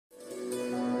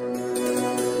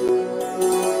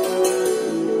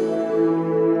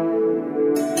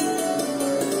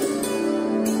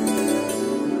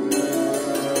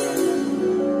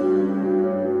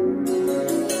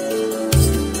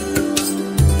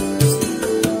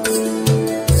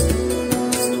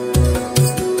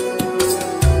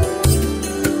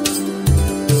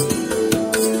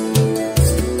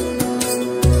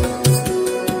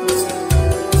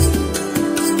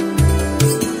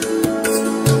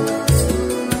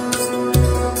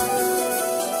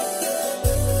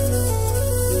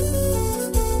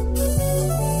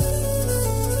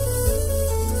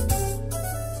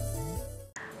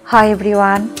Hi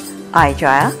everyone, I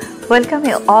Joya. Welcome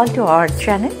you all to our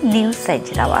channel New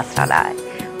Sanchita.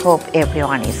 Hope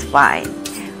everyone is fine.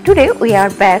 Today we are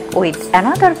back with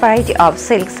another variety of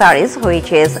silk sarees,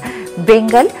 which is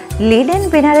Bengal,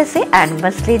 Muslin Banarasi and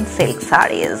Muslin silk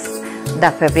sarees.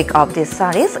 The fabric of these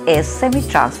sarees is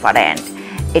semi-transparent.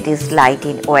 It is light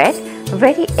in weight,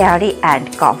 very airy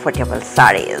and comfortable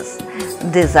sarees.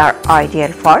 These are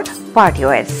ideal for party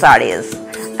wear sarees.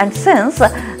 And since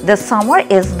the summer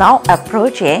is now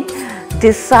approaching,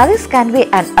 these sarees can be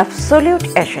an absolute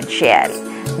essential.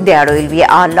 There will be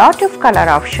a lot of color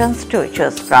options to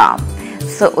choose from.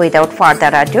 So without further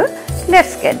ado,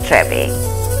 let's get draping.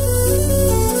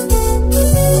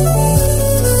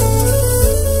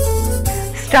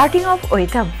 Starting off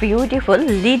with a beautiful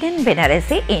linen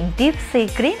Banarasi in deep sea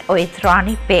green with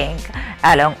Rani pink,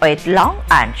 along with long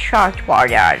and short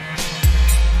border.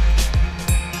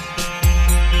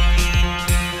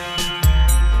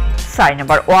 Saree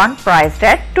number 1, priced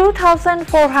at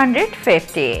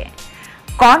 2,450.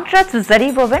 Contrast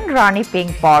zari woven Rani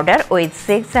pink border with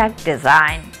zigzag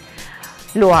design.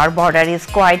 Lower border is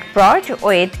quite broad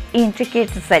with intricate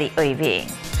zari weaving.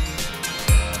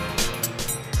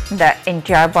 The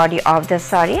entire body of the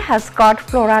saree has got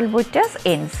floral buttas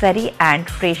in zari and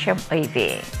resham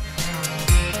weaving.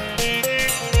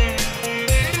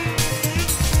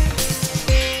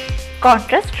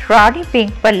 Contrast Rani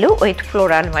pink pallu with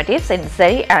floral motifs in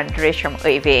zari and resham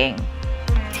weaving.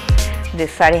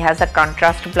 This saree has a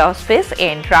contrast blouse piece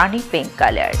in Rani pink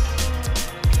color.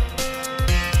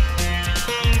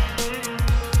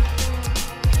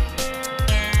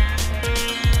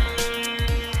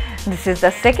 This is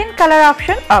the second color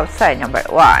option of saree number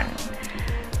 1.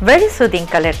 Very soothing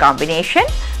color combination,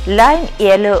 lime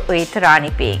yellow with Rani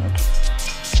pink.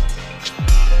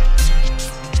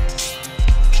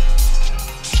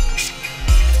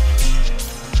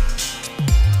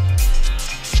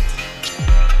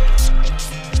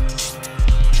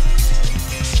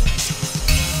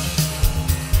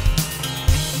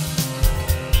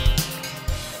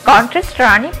 Contrast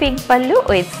Rani pink pallu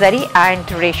with zari and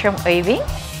resham weaving.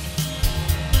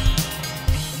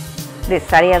 This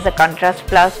saree has a contrast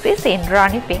blouse piece in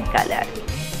Rani pink color.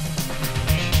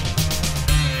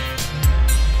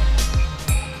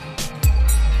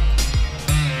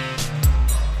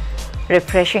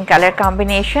 Refreshing color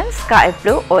combination, sky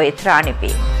blue with Rani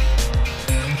pink.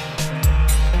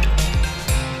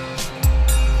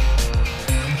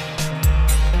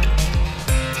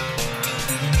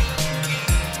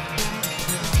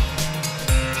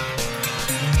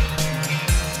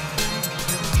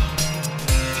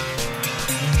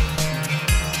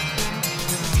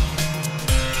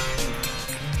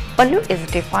 Pallu is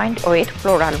defined with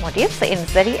floral motifs in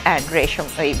zari and resham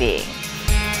weaving.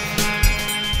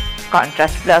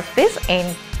 Contrast blouse piece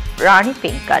in Rani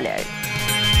pink color.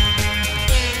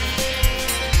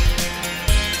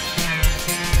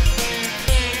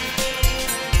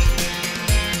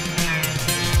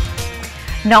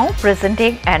 Now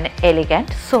presenting an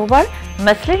elegant, sober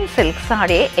muslin silk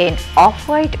saree in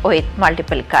off-white with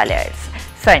multiple colors.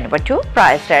 Saree number 2,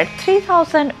 priced at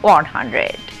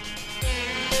 3,100.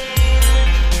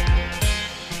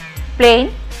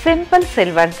 Plain, simple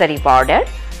silver zari border.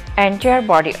 Entire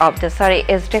body of the saree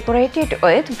is decorated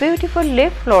with beautiful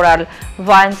leaf floral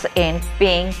vines in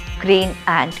pink, green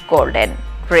and golden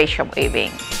resham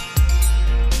weaving.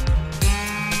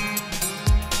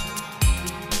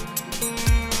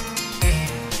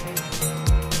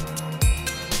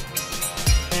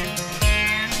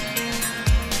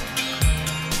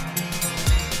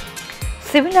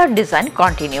 Similar design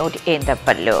continued in the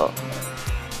pallu.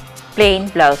 Plain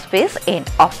blouse piece in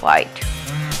off-white.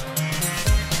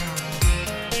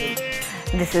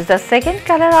 This is the second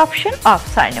color option of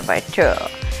saree number 2.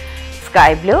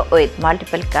 Sky blue with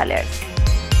multiple colors.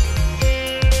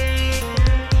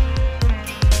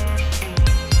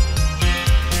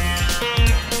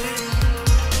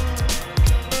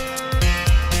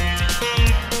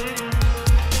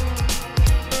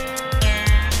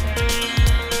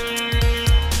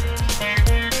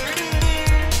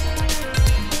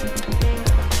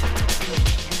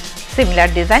 Similar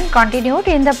design continued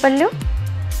in the pallu.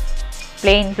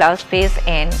 Plain blouse piece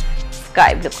in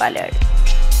sky blue color.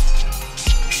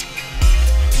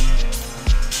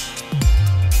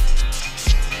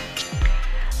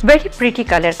 Very pretty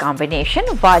color combination,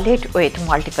 violet with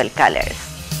multiple colors.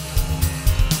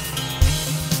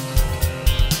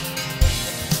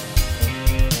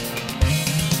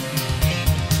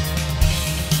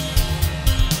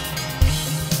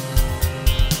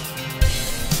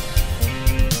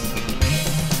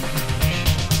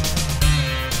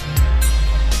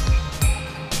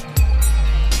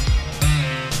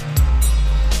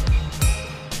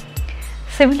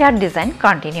 Similar design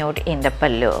continued in the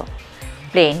pallu.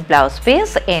 Plain blouse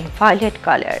piece in violet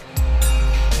color.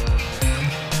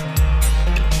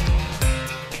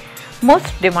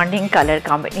 Most demanding color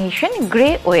combination,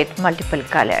 grey with multiple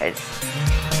colors.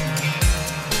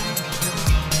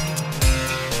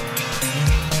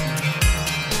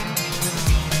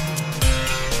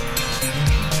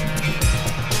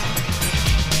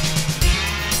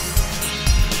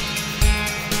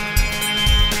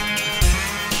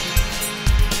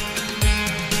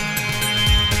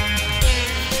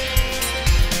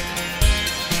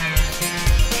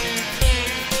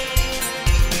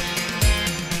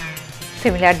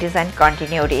 Similar design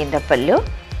continued in the pallu.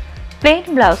 Plain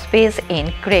blouse piece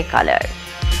in grey color.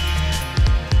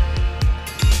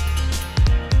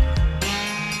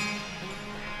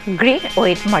 Green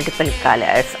with multiple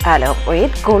colors along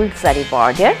with gold zari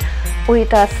border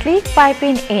with a sleek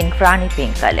piping in Rani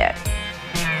pink color.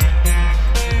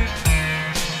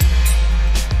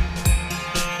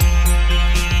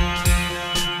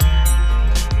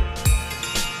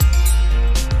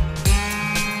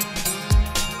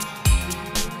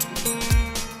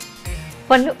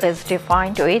 Pallu is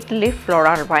defined with leaf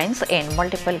floral vines in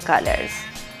multiple colors.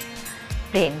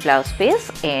 Plain blouse piece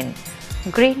in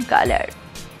green color.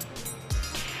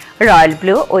 Royal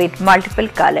blue with multiple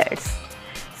colors.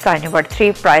 Size number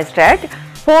 3 priced at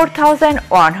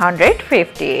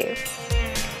 4,150.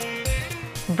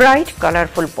 Bright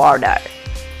colorful border.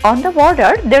 On the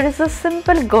border there is a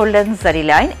simple golden zari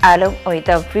line along with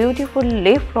a beautiful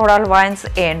leaf floral vines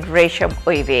in resham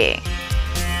weaving.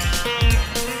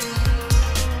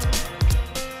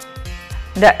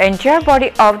 The entire body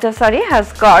of the saree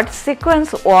has got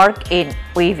sequence work in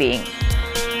weaving.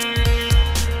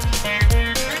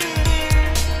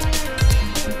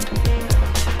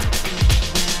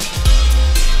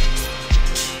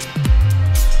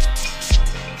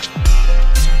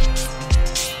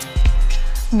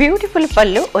 Beautiful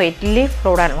pallu with leaf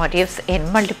floral motifs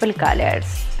in multiple colors.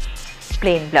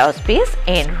 Plain blouse piece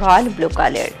in royal blue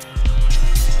color.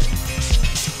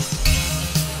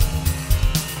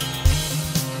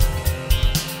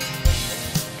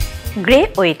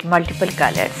 Grey with multiple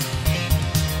colors.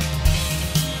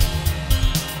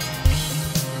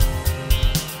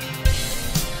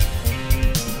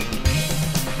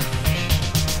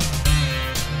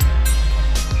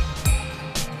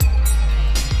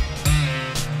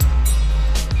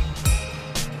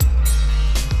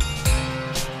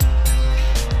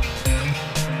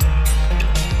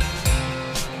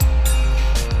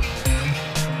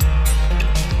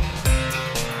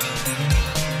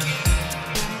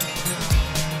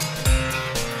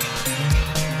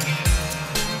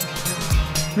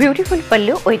 Beautiful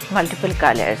pallu with multiple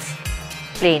colors.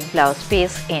 Plain blouse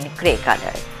piece in grey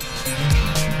color.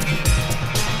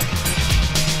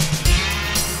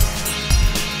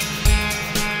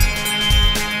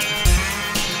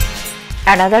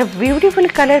 Another beautiful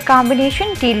color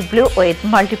combination, teal blue with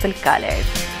multiple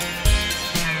colors.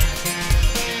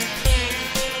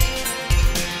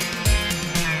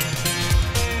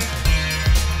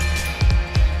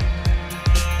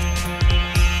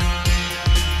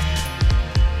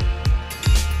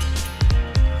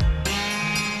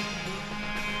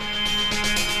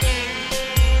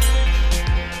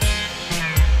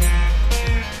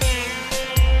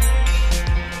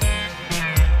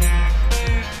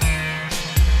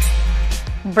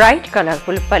 Bright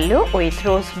colorful pallu with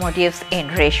rose motifs in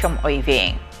resham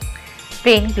weaving.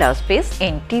 Plain blouse piece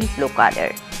in teal blue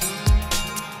color.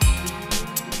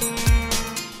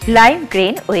 Lime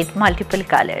green with multiple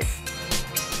colors.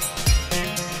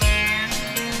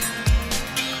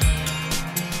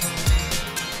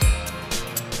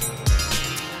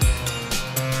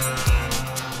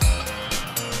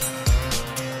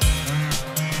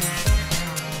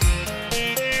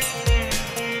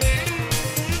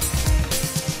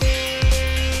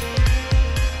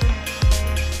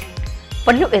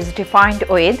 Pallu is defined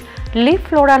with leaf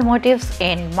floral motifs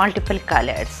in multiple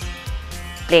colors.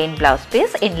 Plain blouse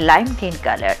piece in lime green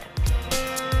color.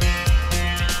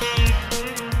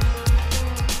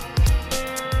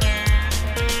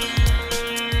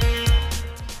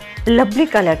 Lovely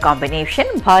color combination,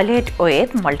 violet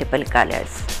with multiple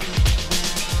colors.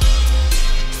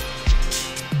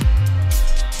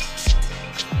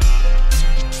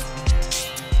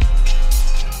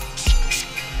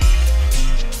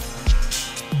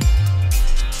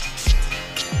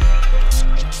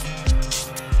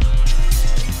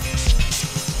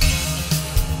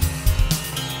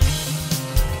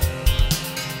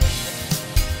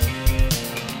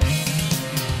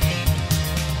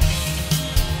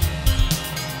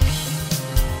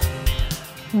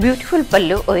 beautiful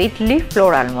pallu with leaf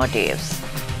floral motifs.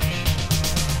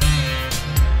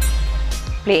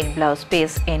 Plain blouse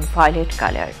piece in violet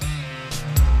color.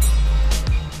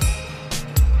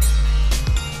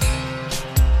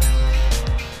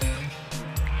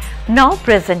 Now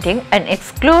presenting an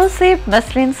exclusive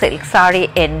muslin silk saree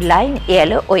in lime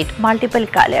yellow with multiple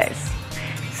colors.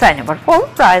 Size number 4,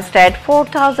 priced at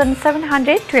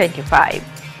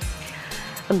 4,725.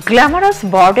 A glamorous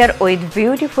border with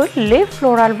beautiful leaf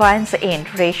floral vines in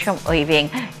resham weaving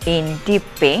in deep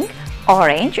pink,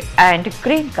 orange and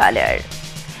green color.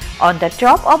 On the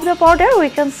top of the border we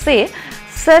can see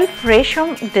self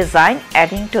resham design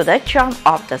adding to the charm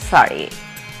of the saree.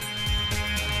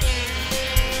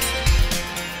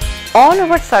 All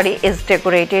over saree is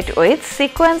decorated with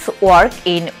sequence work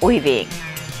in weaving.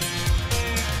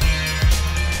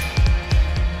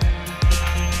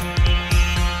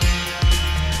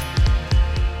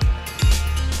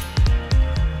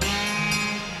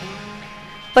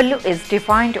 Pallu is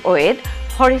defined with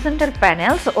horizontal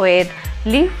panels with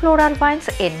leaf floral vines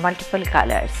in multiple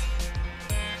colors.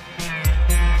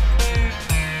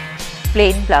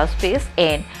 Plain blouse piece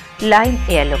in lime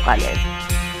yellow color.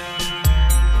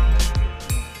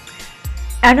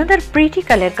 Another pretty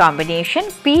color combination,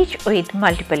 peach with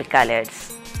multiple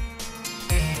colors.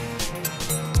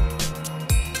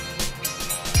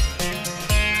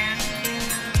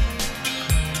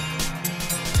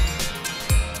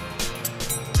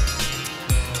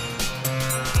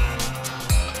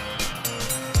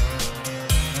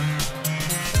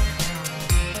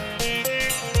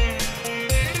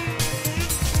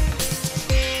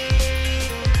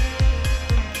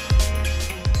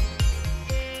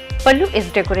 Pallu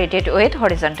is decorated with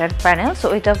horizontal panels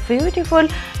with a beautiful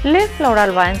leaf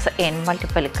floral vines in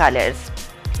multiple colors.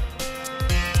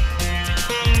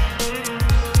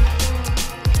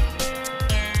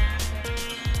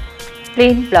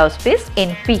 Plain blouse piece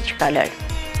in peach color.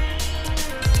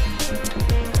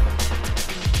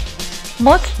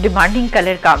 Most demanding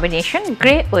color combination,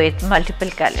 grey with multiple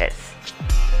colors.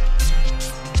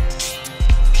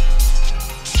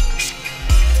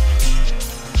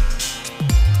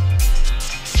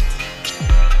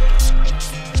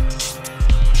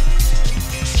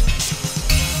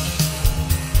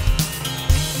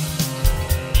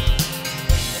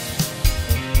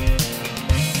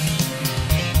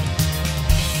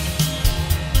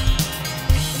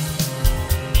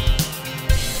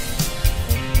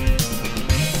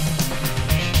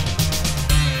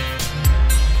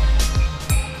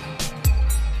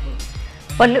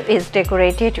 Pallu is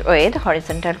decorated with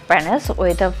horizontal panels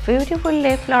with a beautiful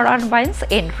leaf floral vines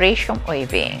in resham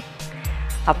weaving.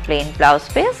 A plain blouse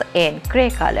piece in grey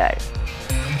color.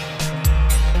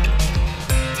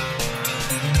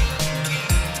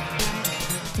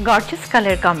 Gorgeous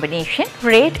color combination,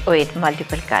 red with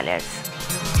multiple colors.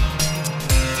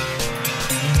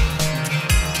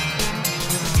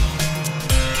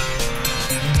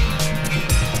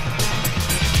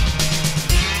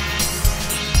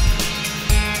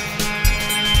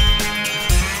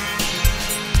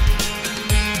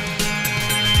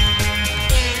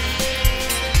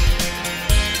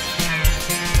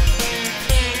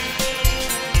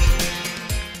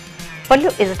 Pallu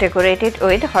is decorated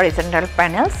with horizontal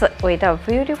panels with a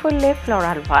beautiful leaf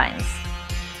floral vines.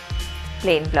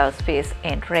 Plain blouse piece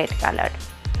in red color.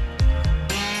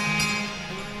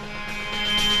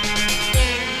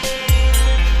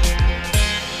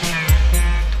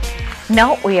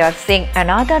 Now we are seeing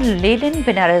another Muslin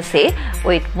Banarasi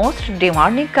with most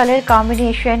demanding color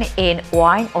combination in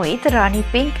wine with Rani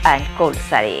pink and gold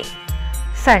saree.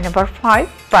 Size number 5,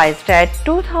 priced at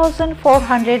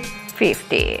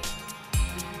 2,450.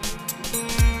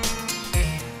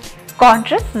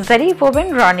 Contrast zari woven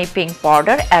Rani pink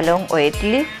border along with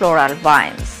leaf floral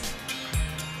vines.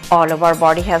 All over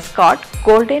body has got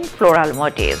golden floral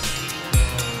motifs.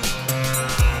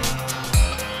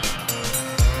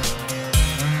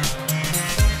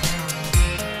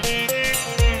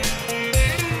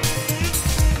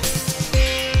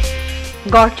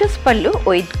 Gorgeous pallu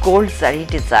with gold zari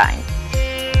design.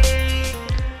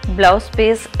 Blouse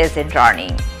piece is in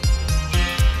Rani.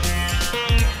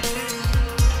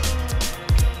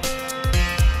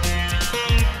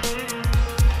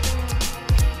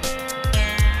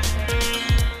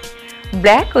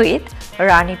 Black with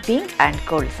Rani pink and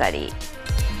gold saree.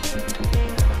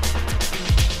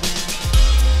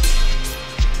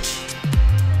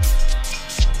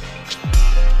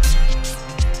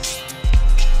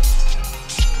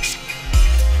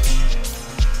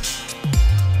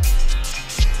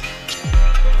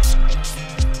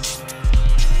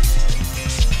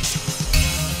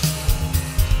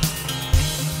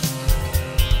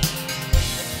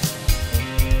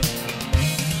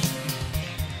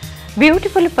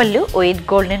 Beautiful pallu with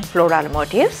golden floral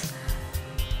motifs.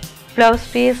 Blouse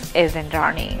piece is in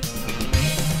Rani.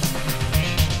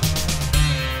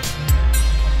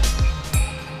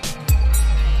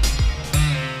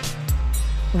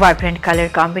 Vibrant color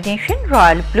combination,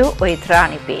 royal blue with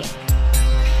Rani pink.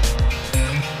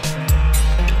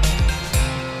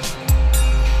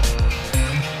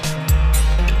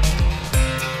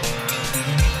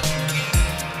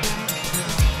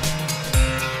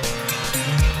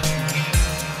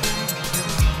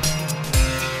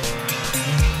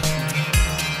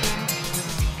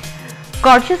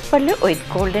 Gorgeous pallu with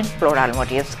golden floral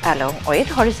motifs along with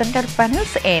horizontal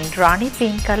panels in Rani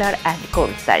pink color and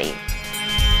gold saree.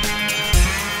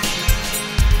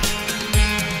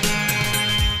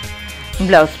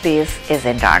 Blouse piece is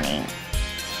in Rani.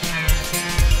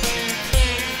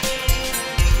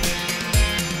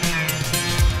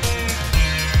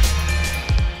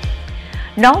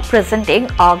 Now presenting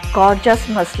a gorgeous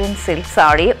muslin silk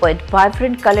saree with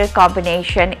vibrant color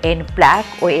combination in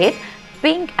black with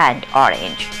pink and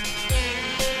orange.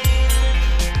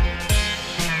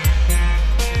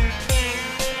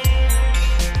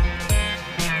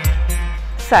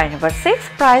 Saree number 6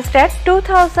 priced at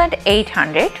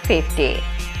 2,850.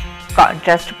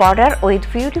 Contrast border with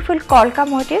beautiful kolka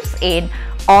motifs in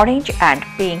orange and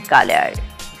pink color.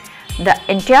 The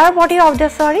entire body of the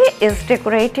saree is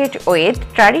decorated with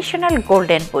traditional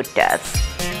golden buttas.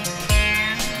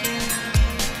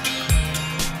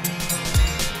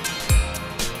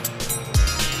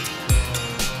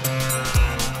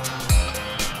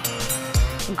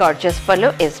 Gorgeous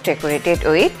pallu is decorated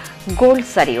with gold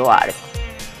saree work.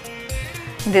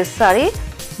 This saree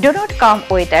do not come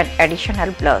with an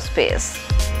additional blouse piece.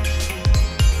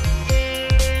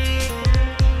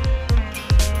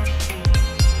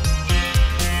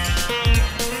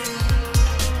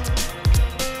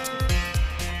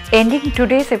 Ending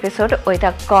today's episode with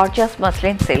a gorgeous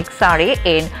muslin silk saree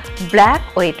in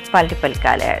black with multiple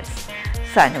colors.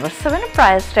 Saree number 7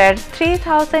 priced at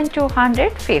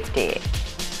 3,250.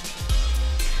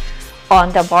 On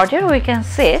the border we can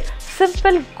see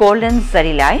simple golden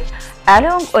zari line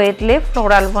along with leaf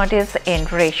floral motifs in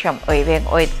resham weaving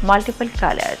with multiple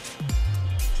colors.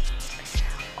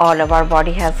 All of our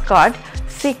body has got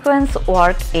sequence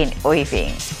work in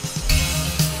weaving.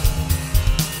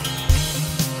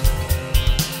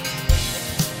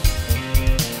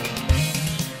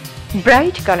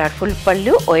 Bright colorful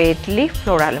pallu with leaf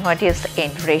floral motifs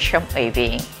in resham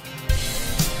weaving.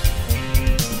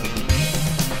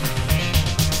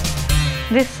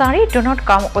 This saree do not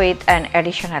come with an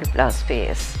additional blouse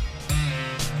piece.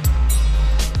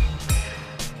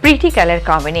 Pretty color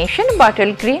combination,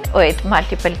 bottle green with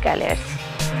multiple colors.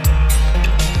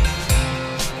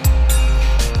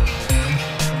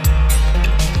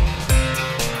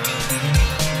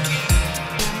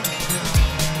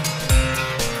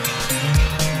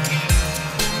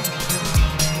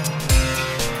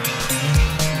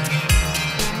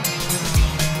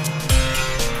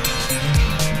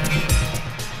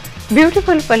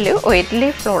 Beautiful pallu with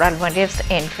leaf floral motifs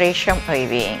in resham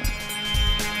weaving.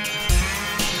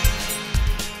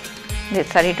 This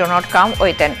saree do not come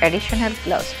with an additional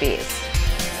blouse piece.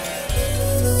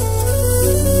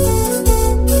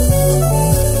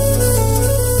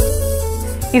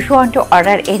 If you want to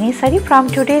order any saree from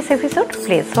today's episode,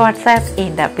 please WhatsApp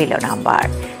in the below number.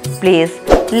 Please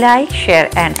like, share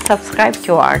and subscribe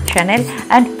to our channel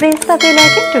and press the bell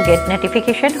icon to get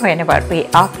notification whenever we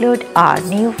upload our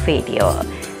new video.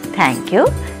 Thank you.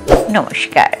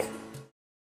 Namaskar.